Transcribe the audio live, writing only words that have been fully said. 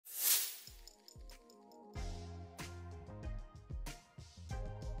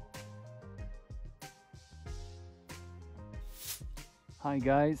Hi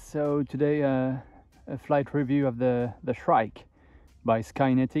guys, so today a flight review of the Shrike by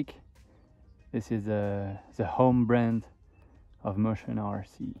Skynetic. This is the home brand of Motion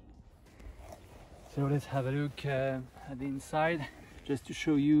RC. So let's have a look at the inside just to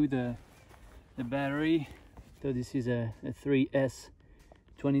show you the battery. So this is a 3S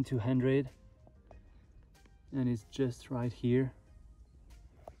 2200 and it's just right here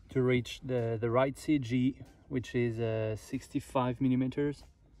to reach the right CG, which is 65 millimeters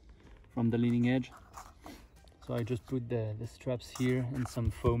from the leading edge. So I just put the straps here and some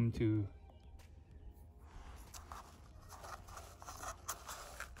foam to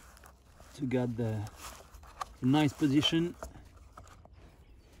get the nice position.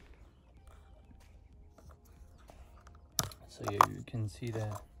 So you can see the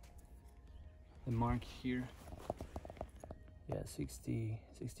mark here. Yeah,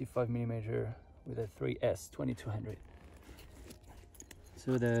 65 millimeter with a 3S 2200.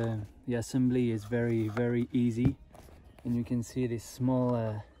 So the assembly is very easy, and you can see these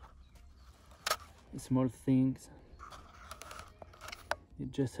small things. You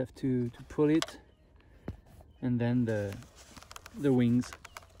just have to pull it, and then the wings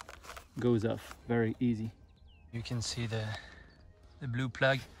goes off very easy. You can see the blue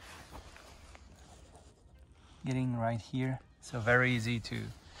plug getting right here, so very easy to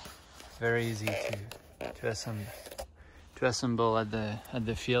assemble at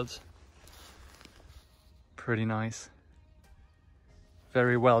the field. Pretty nice,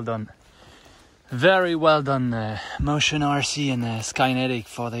 very well done. Very well done, Motion RC and Skynetic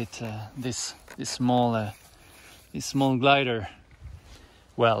for this small glider.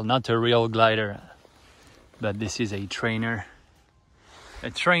 Well, not a real glider, but this is a trainer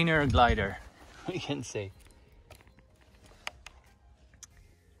glider, we can say.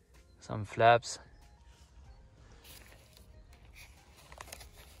 Some flaps.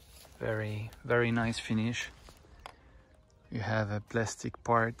 Very nice finish. You have a plastic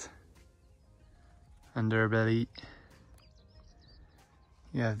part. Underbelly.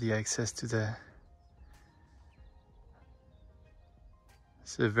 You have the access to the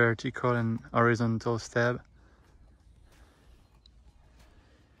vertical and horizontal stab.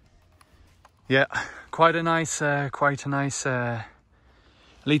 Yeah, quite a nice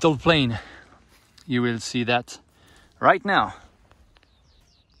little plane. You will see that right now.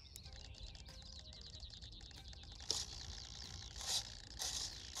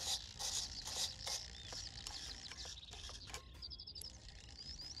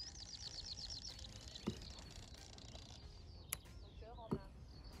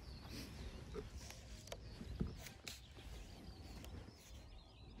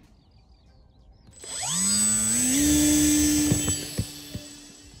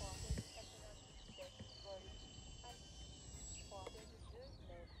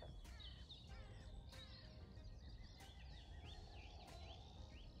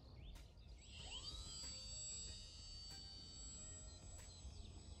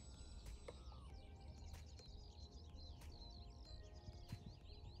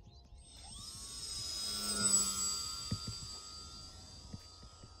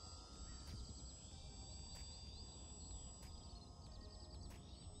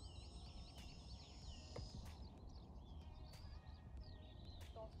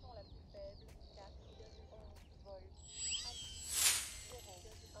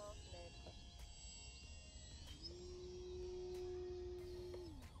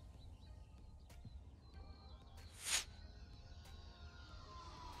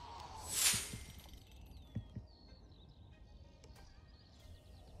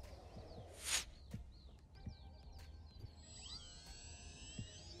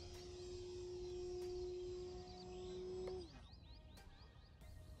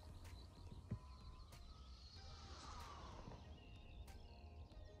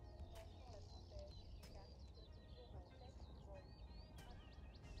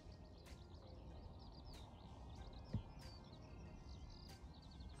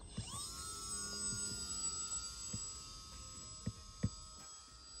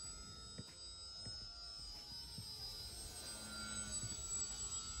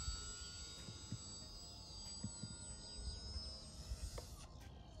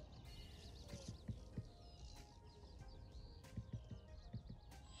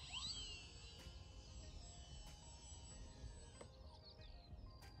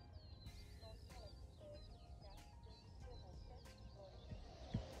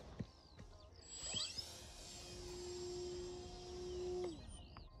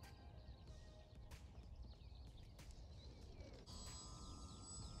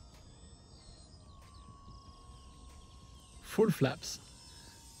 full flaps.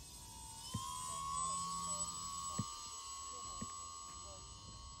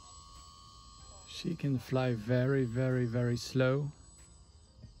 She can fly very, very, very slow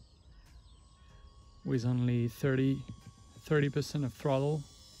with only 30% of throttle.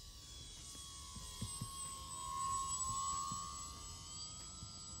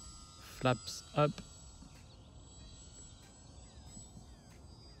 Flaps up.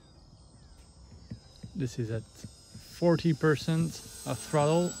 This is at 40% of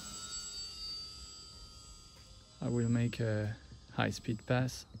throttle. I will make a high-speed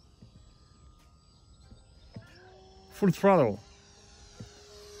pass. Full throttle.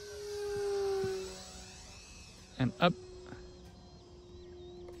 And up.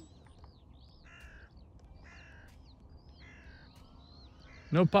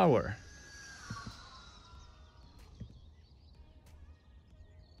 No power.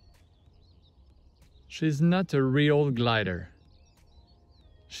 She's not a real glider.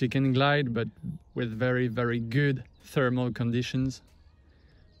 She can glide, but with very, very good thermal conditions,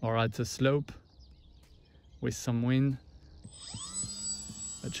 or at a slope with some wind.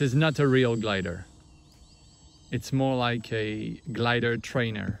 But she's not a real glider. It's more like a glider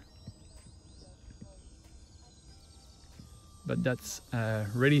trainer. But that's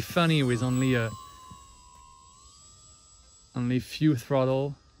really funny with only few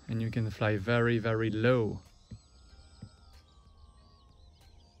throttle, and you can fly very, very low.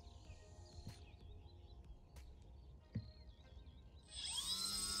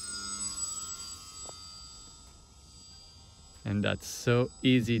 And that's so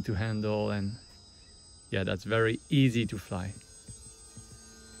easy to handle, and yeah, that's very easy to fly.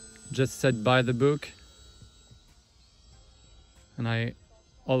 Just set by the book, and I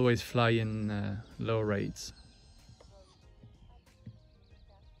always fly in low rates.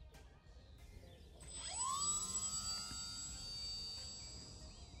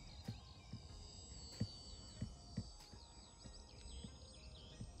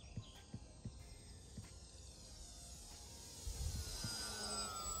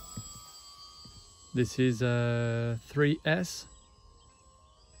 This is a 3S,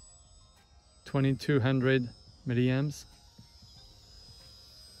 2200 milliamps.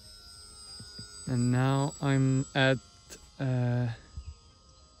 And now I'm at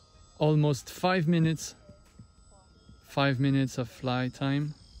almost 5 minutes of flight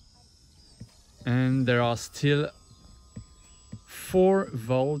time. And there are still 4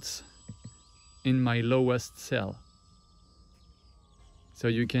 volts in my lowest cell. So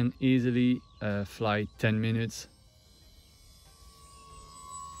you can easily fly 10 minutes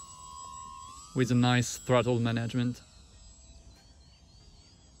with a nice throttle management.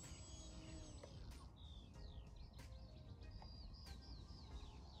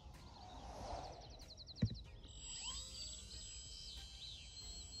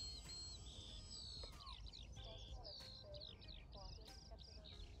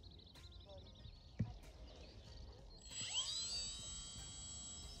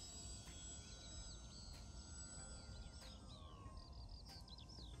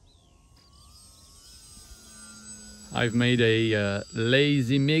 I've made a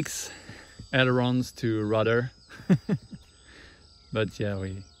lazy mix, ailerons to rudder. But yeah,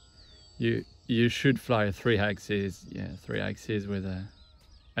 you should fly 3 axes, 3 axes with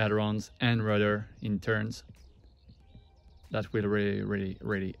ailerons and rudder in turns. That will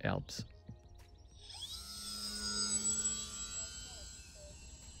really helps.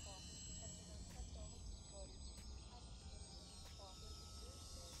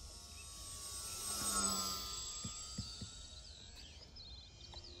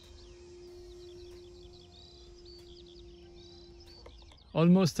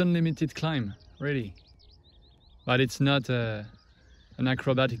 Almost unlimited climb, really. But it's not an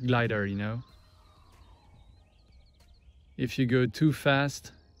acrobatic glider, you know. If you go too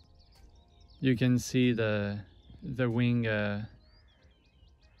fast, you can see the wing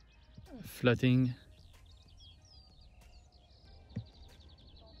floating.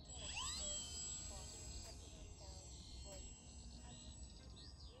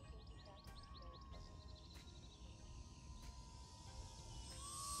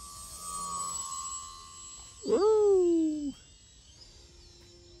 Woo!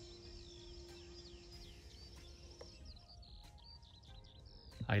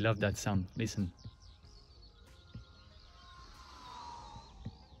 I love that sound. Listen.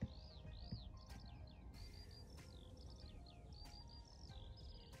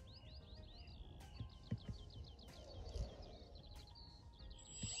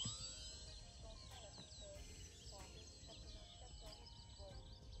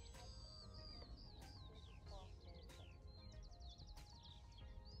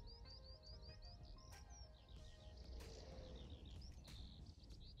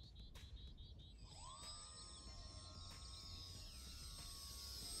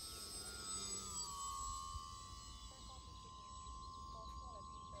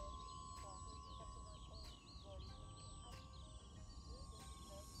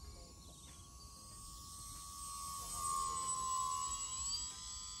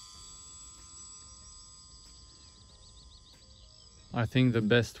 I think the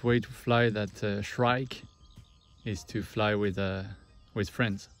best way to fly that Shrike is to fly with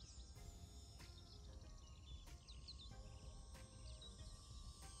friends.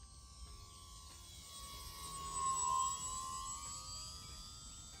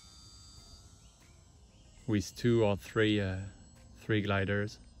 With 2 or 3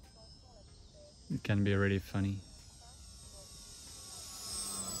 gliders, it can be really funny.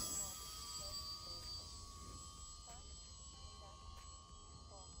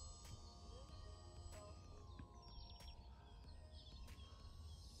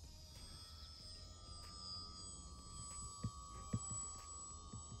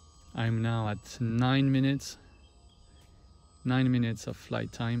 I'm now at 9 minutes of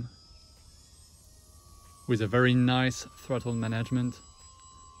flight time, with a very nice throttle management.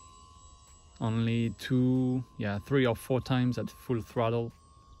 Only 3 or 4 times at full throttle,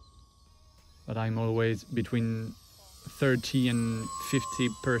 but I'm always between 30 and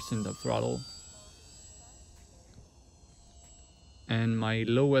 50% of throttle. And my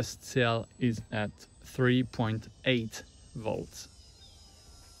lowest cell is at 3.8 volts.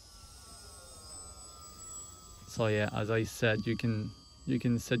 So yeah, as I said, you can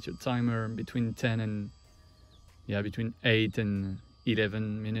set your timer between 8 and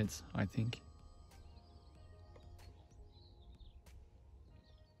 11 minutes, I think.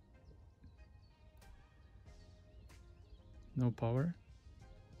 No power.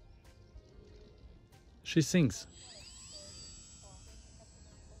 She sings.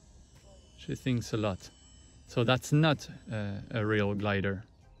 She sings a lot. So that's not a real glider,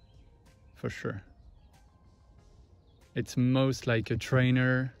 for sure. It's most like a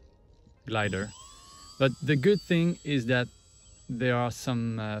trainer glider. But the good thing is that there are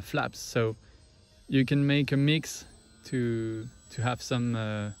some flaps, so you can make a mix to have some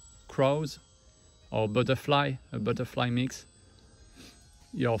crows or a butterfly mix.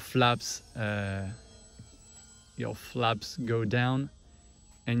 Your flaps go down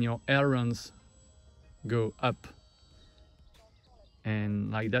and your ailerons go up, and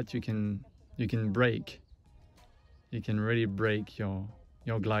like that you can brake. You can really brake your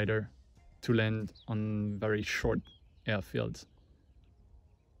glider to land on very short airfields.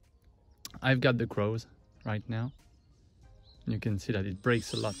 I've got the crows right now. You can see that it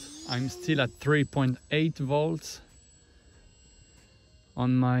brakes a lot. I'm still at 3.8 volts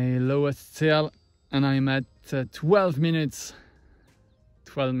on my lowest tail, and I'm at 12 minutes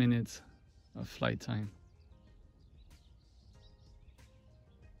of flight time.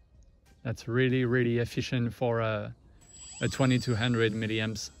 That's really, really efficient for a 2200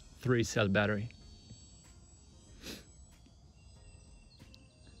 milliamps 3-cell battery.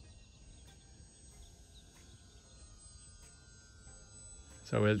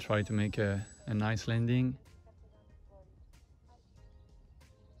 So we'll try to make a nice landing.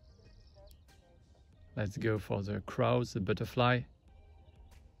 Let's go for the crows, the butterfly.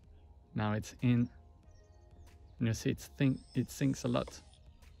 Now it's in. And you see it sinks a lot.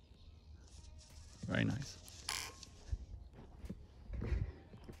 Very nice.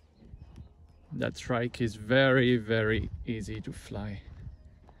 That Shrike is very, very easy to fly.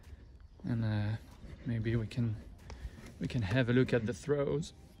 And maybe we can have a look at the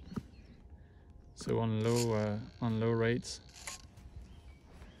throws. So on low rates,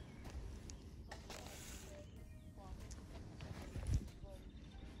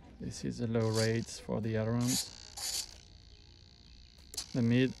 this is the low rates for the Ailerons, the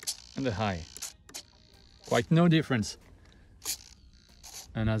mid and the high. Quite no difference.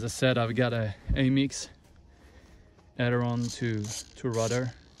 And as I said, I've got a mix aileron to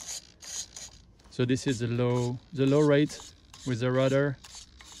rudder. So this is the low rate with the rudder.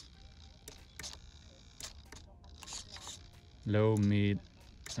 Low, mid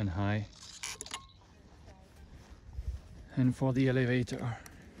and high. And for the elevator,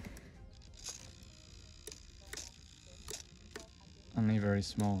 only very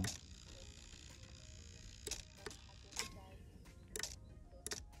small.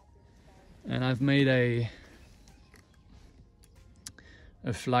 And I've made a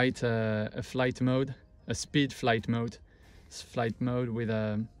flight mode, a speed flight mode. It's flight mode with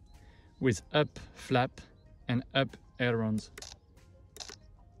up flap and up ailerons.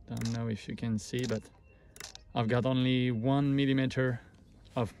 Don't know if you can see, but I've got only 1 millimeter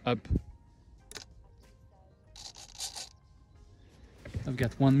of up. I've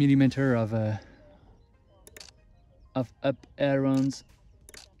got 1 millimeter of up ailerons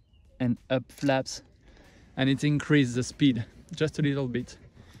and up flaps, and it increases the speed just a little bit.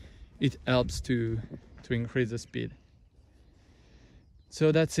 It helps to increase the speed.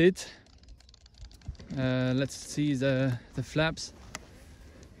 So that's it. Let's see the flaps.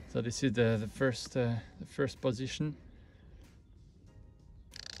 So this is the first position.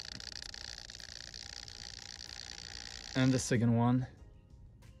 And the second one.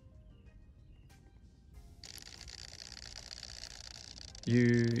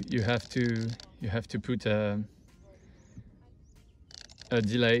 You have to put a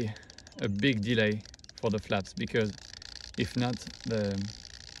delay, a big delay for the flaps, because if not, the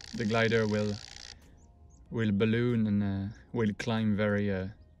glider will balloon and will climb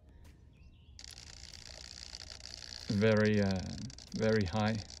very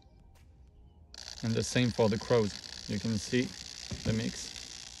high. And the same for the crows. You can see the mix.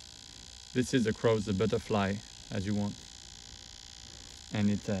 This is the crows, the butterfly, as you want, and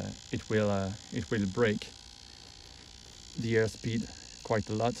it will break the airspeed quite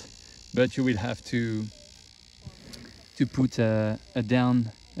a lot. But you will have to put a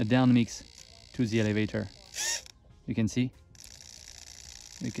down mix to the elevator. You can see.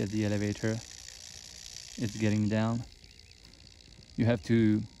 Look at the elevator. It's getting down. You have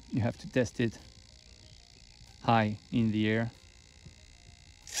to test it high in the air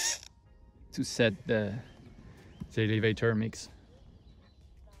to set the elevator mix.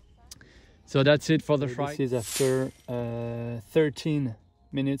 So that's it for the Shrike. This is after 13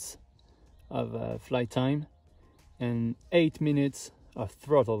 minutes of flight time and 8 minutes of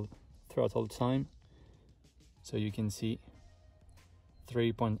throttle time. So you can see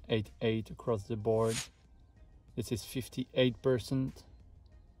 3.88 across the board. This is 58%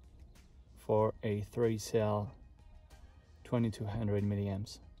 for a 3-cell 2200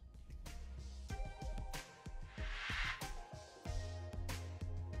 milliamps.